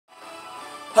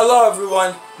Hello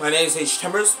everyone, my name is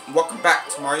HTimbers. Welcome back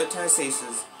to Mario Tennis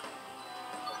Aces.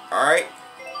 Alright,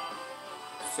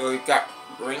 so we got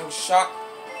ring shot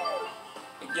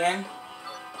again.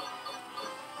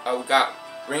 We got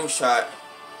ring shot.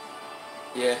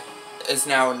 Yeah, it's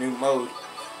now a new mode.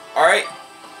 Alright,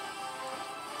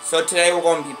 so today we're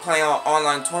going to be playing an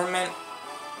online tournament.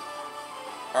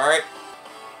 Alright,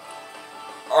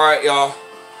 y'all.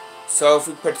 So if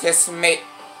we participate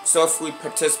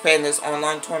in this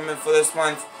online tournament for this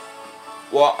month,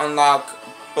 we'll unlock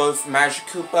both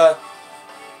Magikoopa.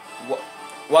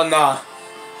 Well, no.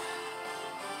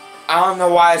 I don't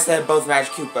know why I said both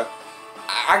Magikoopa.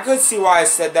 I could see why I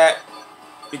said that,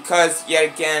 because yet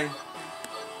again,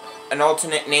 an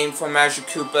alternate name for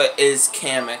Magikoopa is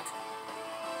Kamek.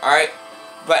 Alright?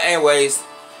 But anyways,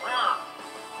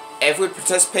 if we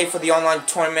participate for the online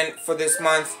tournament for this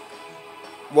month,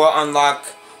 we'll unlock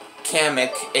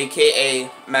Kamek,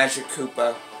 aka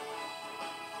Magikoopa.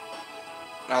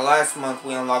 Now last month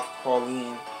we unlocked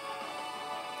Pauline,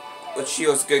 which she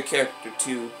was a good character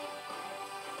too.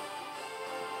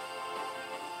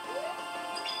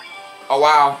 Oh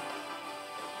wow.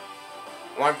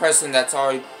 One person that's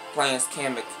already playing as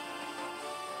Kamek.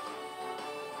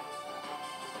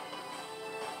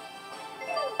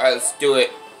 Alright, let's do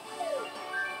it.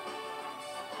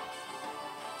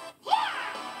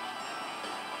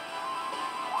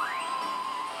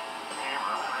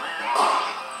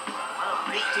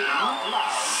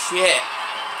 Shit.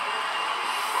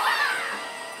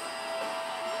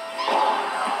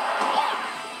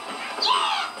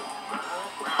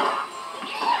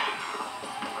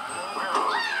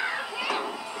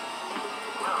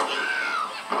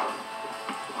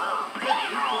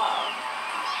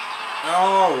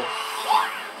 No.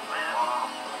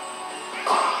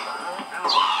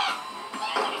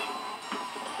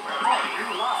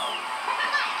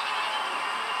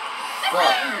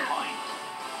 Fuck.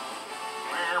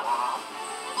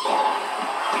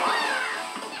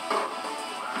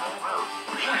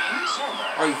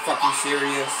 Are you fucking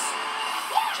serious?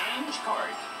 Change card.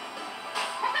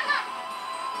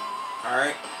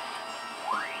 Alright.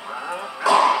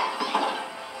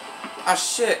 Ah,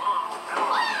 shit.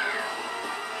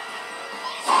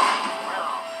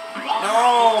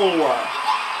 No!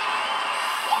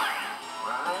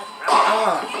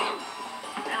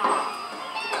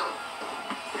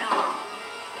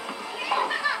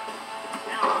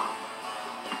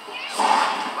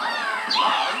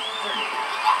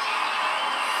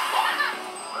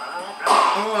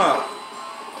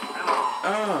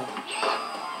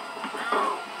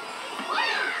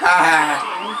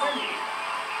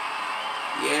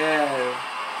 Yeah.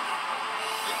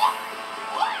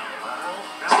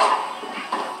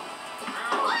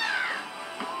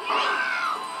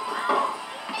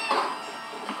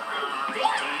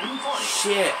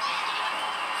 Shit.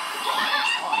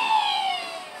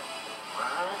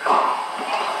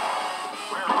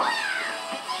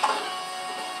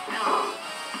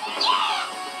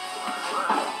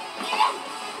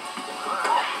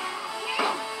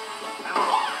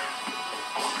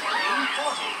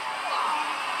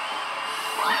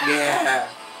 Yeah.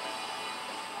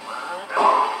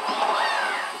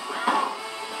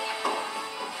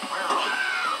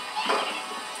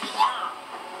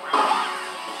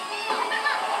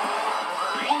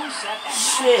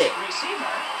 Shit.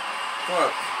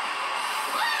 Fuck.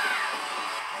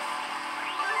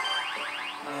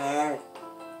 Oh.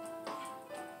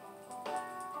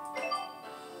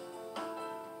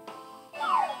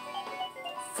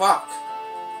 Fuck.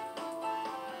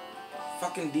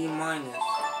 Fucking D minus.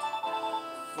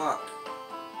 Fuck.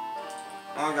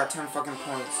 I only got 10 fucking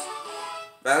points.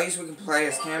 But at least we can play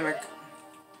as Kamek,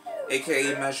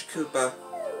 aka Magikoopa.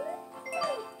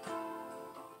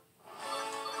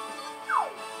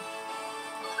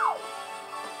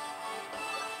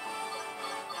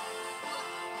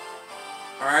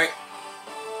 Alright.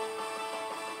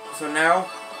 So now,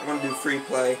 I'm gonna do free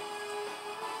play.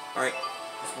 Alright.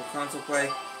 Let's go console play.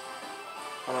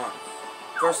 Hold on.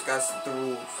 First, gotta set the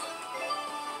rules.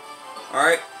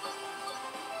 Alright.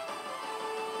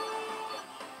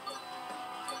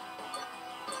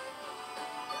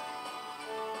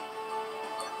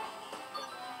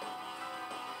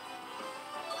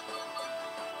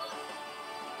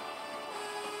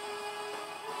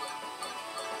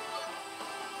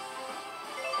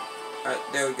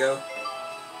 Alright, there we go.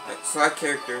 Alright, select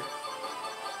character.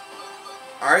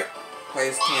 Alright, play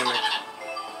as Kamek.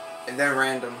 And then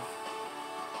random.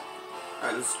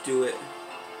 Alright, let's do it.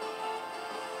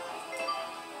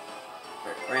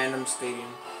 Alright, random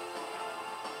stadium.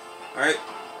 Alright,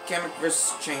 Kamek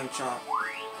versus Chain Chomp.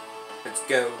 Let's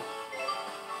go.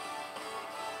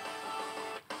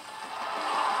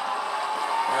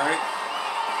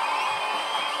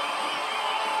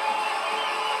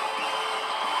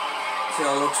 See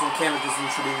how it looks when Kamek is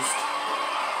introduced.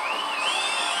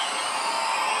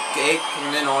 Okay,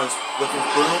 coming in on with his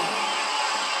broom.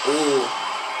 Ooh.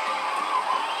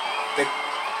 Thick.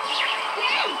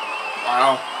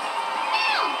 Wow.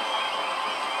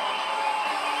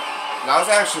 That was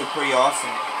actually pretty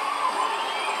awesome.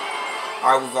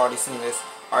 Alright, we've already seen this.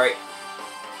 Alright.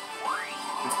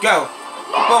 Let's go.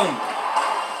 Boom.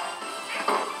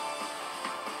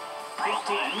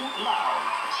 15 loud.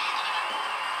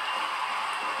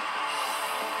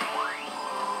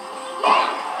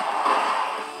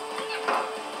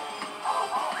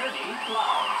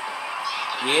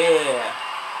 Yeah.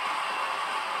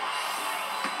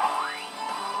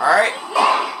 Alright.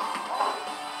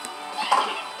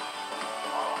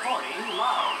 40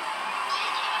 loud.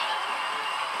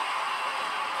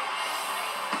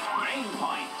 Rain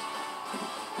point.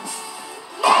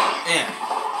 Yeah.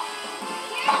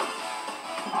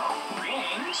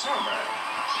 Ring server.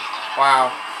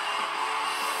 Wow.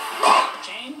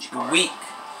 Change card. Weak.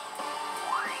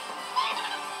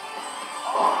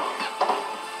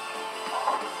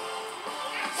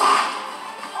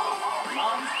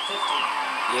 Love 50.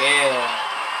 Yeah.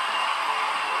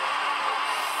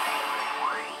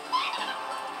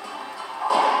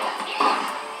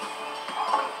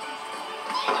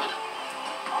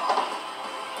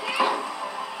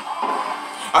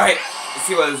 Alright, let's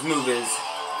see what his move is.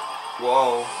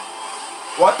 Whoa.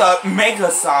 What the?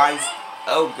 Mega size?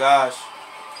 Oh gosh.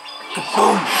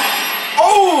 Kaboom!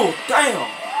 Oh! Damn!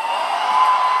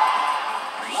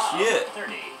 Shit.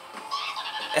 30.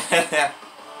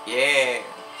 Yeah.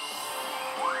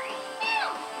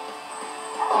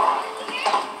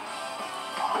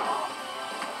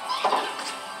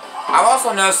 I've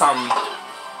also noticed something.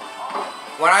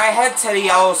 When I head to the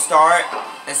yellow start,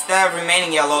 instead of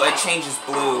remaining yellow, it changes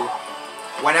blue.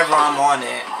 Whenever I'm on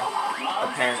it,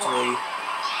 apparently.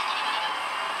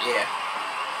 Yeah.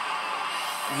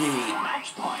 Yeah.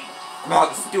 Match point. Come on,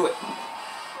 let's do it.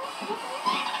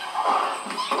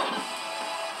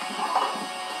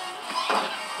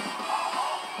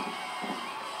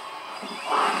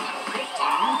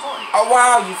 Oh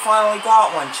wow, you finally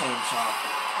got one chain chomp.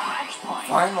 Match point.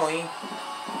 Finally.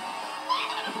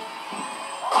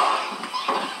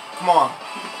 Come on.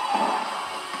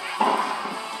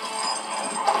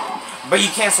 But you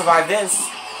can't survive this.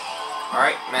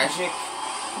 Alright, magic.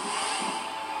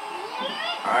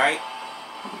 Alright.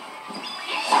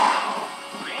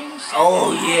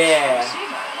 Oh yeah.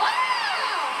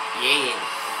 Yeah.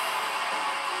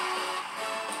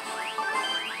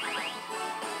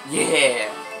 Yeah.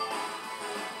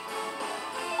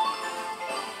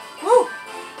 Woo.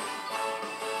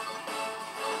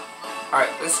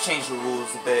 Alright, let's change the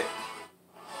rules a bit.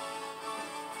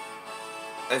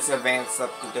 Let's advance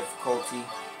up the difficulty.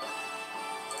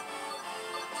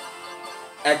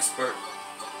 Expert.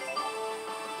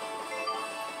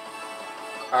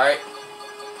 Alright.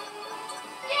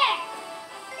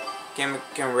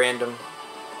 Kamek and random.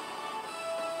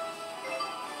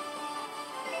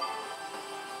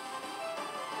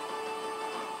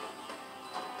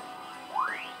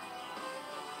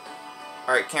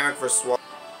 Alright, Kamek versus Swallow.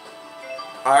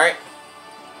 Alright.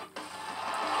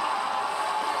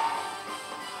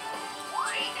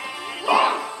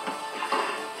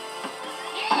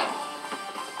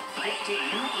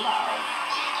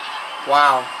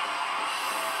 Wow.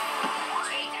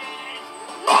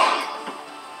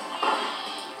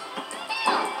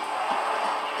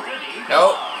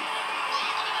 Nope.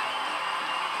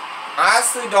 I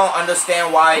honestly don't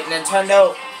understand why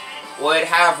Nintendo would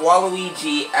have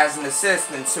Waluigi as an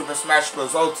assist in Super Smash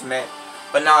Bros. Ultimate,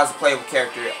 but not as a playable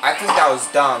character. I think that was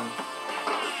dumb.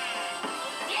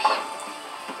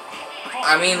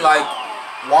 I mean, like,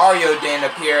 Wario didn't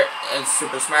appear in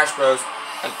Super Smash Bros.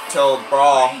 Until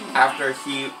Brawl, after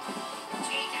he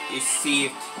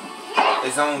received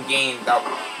his own game that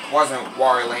wasn't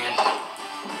Wario Land.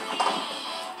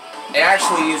 It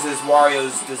actually uses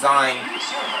Wario's design.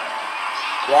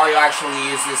 Wario actually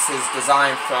uses his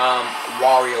design from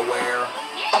WarioWare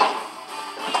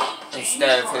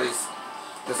instead of his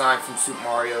design from Super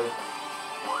Mario.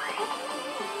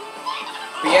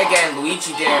 But yeah, again,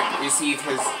 Luigi didn't receive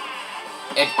his...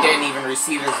 It didn't even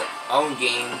receive his own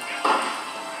game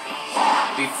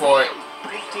before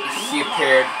he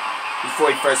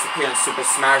first appeared in Super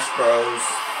Smash Bros.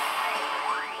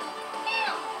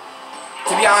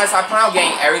 To be honest, I plan on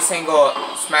getting every single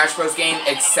Smash Bros. Game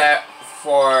except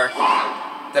for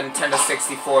the Nintendo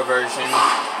 64 version.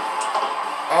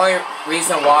 Only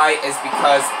reason why is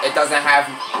because it doesn't have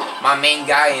my main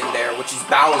guy in there, which is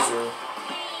Bowser.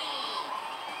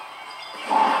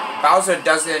 Bowser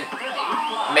doesn't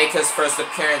make his first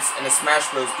appearance in a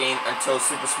Smash Bros. Game until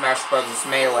Super Smash Bros.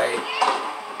 Melee,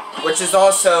 which is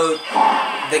also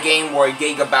the game where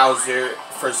Giga Bowser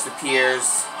first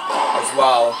appears as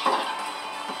well.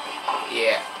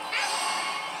 Yeah.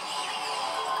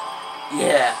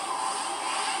 Yeah.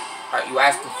 Alright, you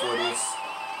asked me for this.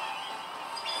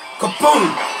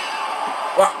 Kaboom!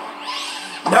 What?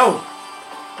 No!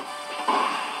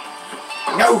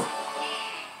 No!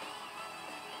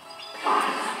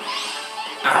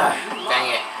 Ah, dang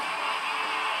it.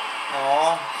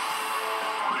 Aww.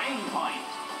 Green point.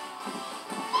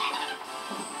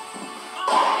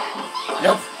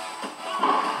 Nope.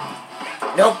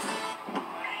 Nope.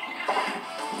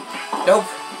 Nope.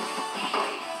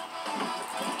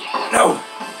 No!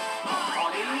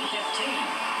 40-15.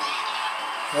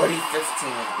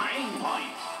 40-15. Green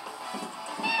point.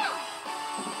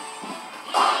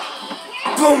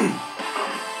 Boom!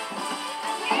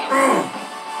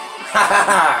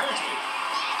 Hahaha! 30.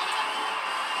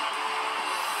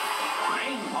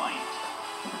 Green point.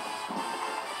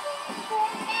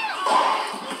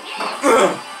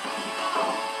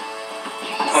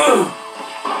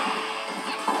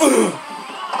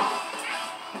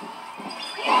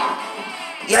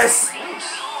 Yes!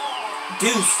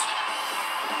 Deuce!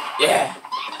 Yeah!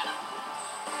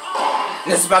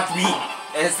 And it's about to be,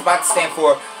 and it's about to stand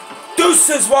for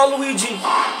Deuces, Waluigi!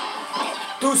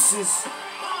 Deuces!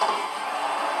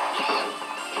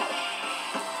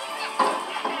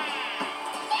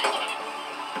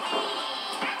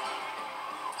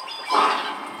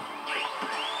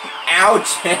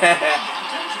 Ouch!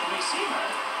 Attention receiver.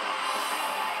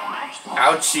 Match point.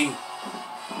 Ouchie!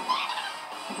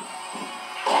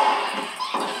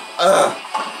 Ugh!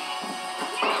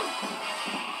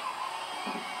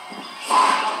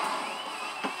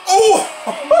 Oh!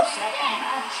 Second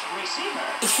match receiver.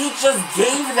 He just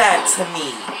gave that to me.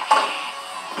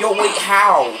 Yo, wait,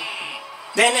 how?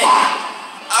 Then it...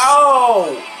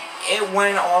 Oh! It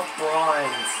went off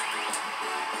bronze.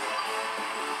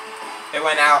 It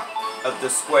went out of the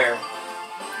square.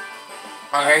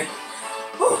 Alright.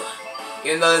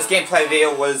 Even though this gameplay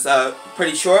video was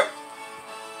pretty short,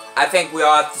 I think we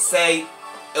all have to say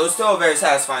it was still very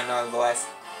satisfying nonetheless.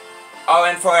 Oh,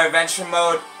 and for adventure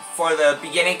mode, for the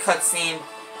beginning cutscene,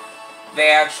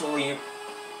 they actually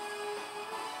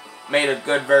made a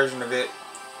good version of it.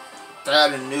 They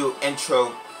had a new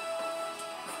intro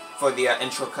for the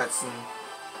intro cutscene.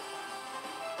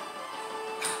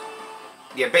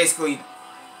 Yeah, basically,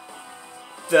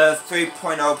 the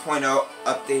 3.0.0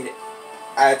 update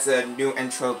adds a new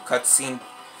intro cutscene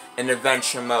in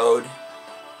adventure mode.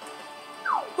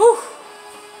 Whew.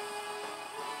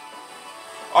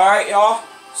 Alright, y'all.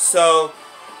 So,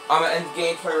 I'm going to end the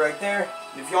gameplay right there.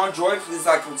 If y'all enjoyed, please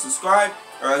like and subscribe.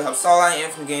 It really helps all I am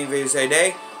from game videos every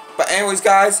day. But anyways,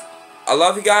 guys, I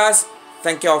love you guys.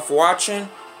 Thank y'all for watching.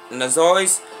 And as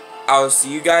always, I will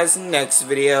see you guys in the next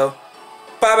video.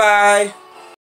 Bye-bye.